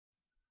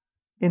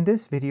In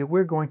this video,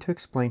 we're going to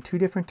explain two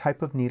different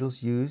types of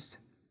needles used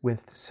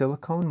with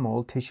silicone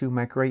mold tissue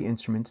microarray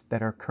instruments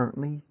that are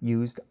currently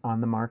used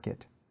on the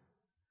market.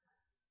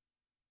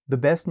 The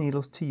best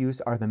needles to use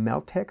are the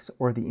Meltex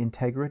or the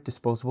Integra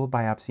disposable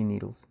biopsy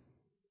needles.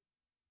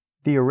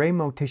 The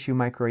Arraymold tissue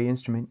microarray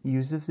instrument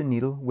uses a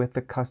needle with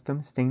the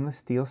custom stainless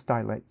steel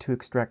stylet to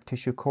extract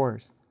tissue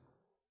cores.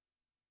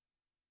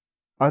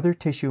 Other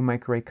tissue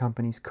microarray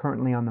companies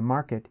currently on the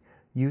market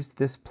use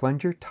this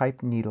plunger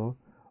type needle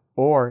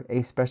or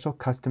a special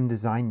custom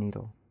design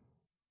needle.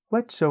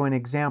 Let's show an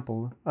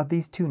example of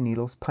these two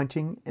needles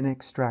punching and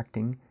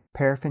extracting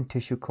paraffin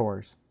tissue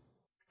cores.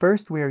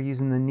 First, we are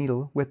using the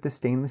needle with the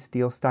stainless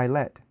steel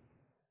stylet.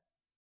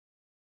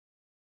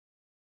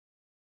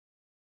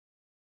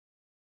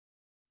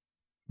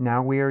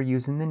 Now we are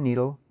using the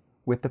needle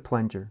with the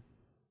plunger.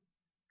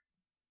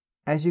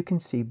 As you can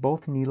see,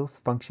 both needles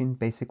function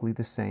basically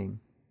the same.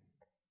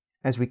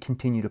 As we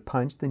continue to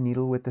punch, the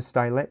needle with the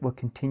stylet will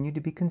continue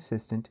to be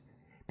consistent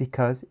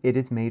because it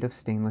is made of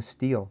stainless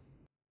steel.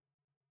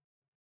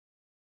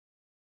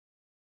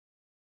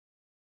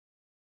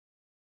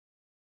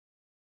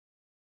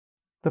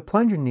 The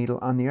plunger needle,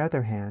 on the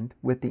other hand,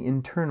 with the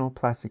internal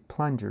plastic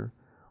plunger,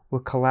 will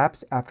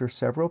collapse after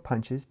several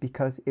punches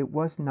because it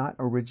was not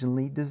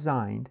originally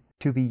designed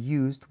to be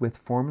used with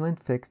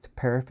formalin-fixed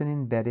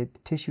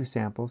paraffin-embedded tissue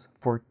samples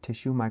for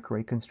tissue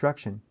microarray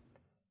construction.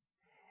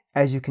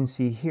 As you can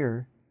see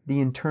here, the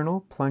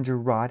internal plunger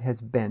rod has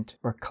bent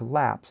or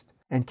collapsed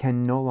and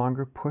can no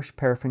longer push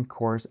paraffin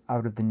cores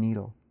out of the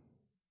needle.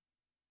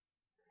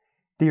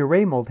 The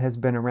Arraymold has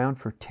been around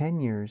for 10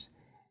 years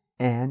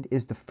and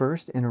is the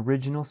first and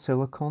original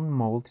silicone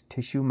mold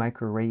tissue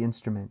microarray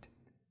instrument.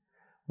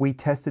 We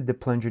tested the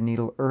plunger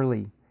needle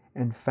early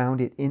and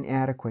found it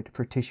inadequate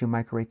for tissue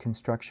microarray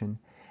construction,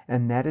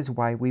 and that is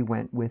why we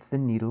went with the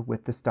needle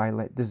with the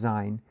stylet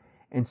design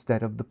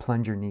instead of the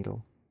plunger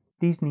needle.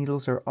 These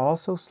needles are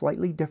also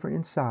slightly different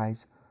in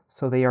size,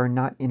 so they are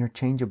not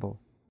interchangeable.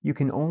 You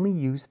can only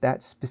use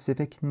that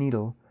specific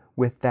needle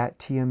with that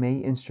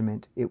TMA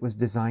instrument it was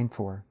designed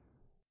for.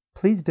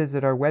 Please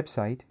visit our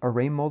website,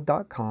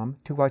 arraymold.com,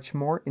 to watch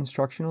more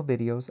instructional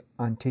videos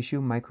on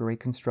tissue microarray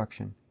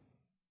construction.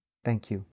 Thank you.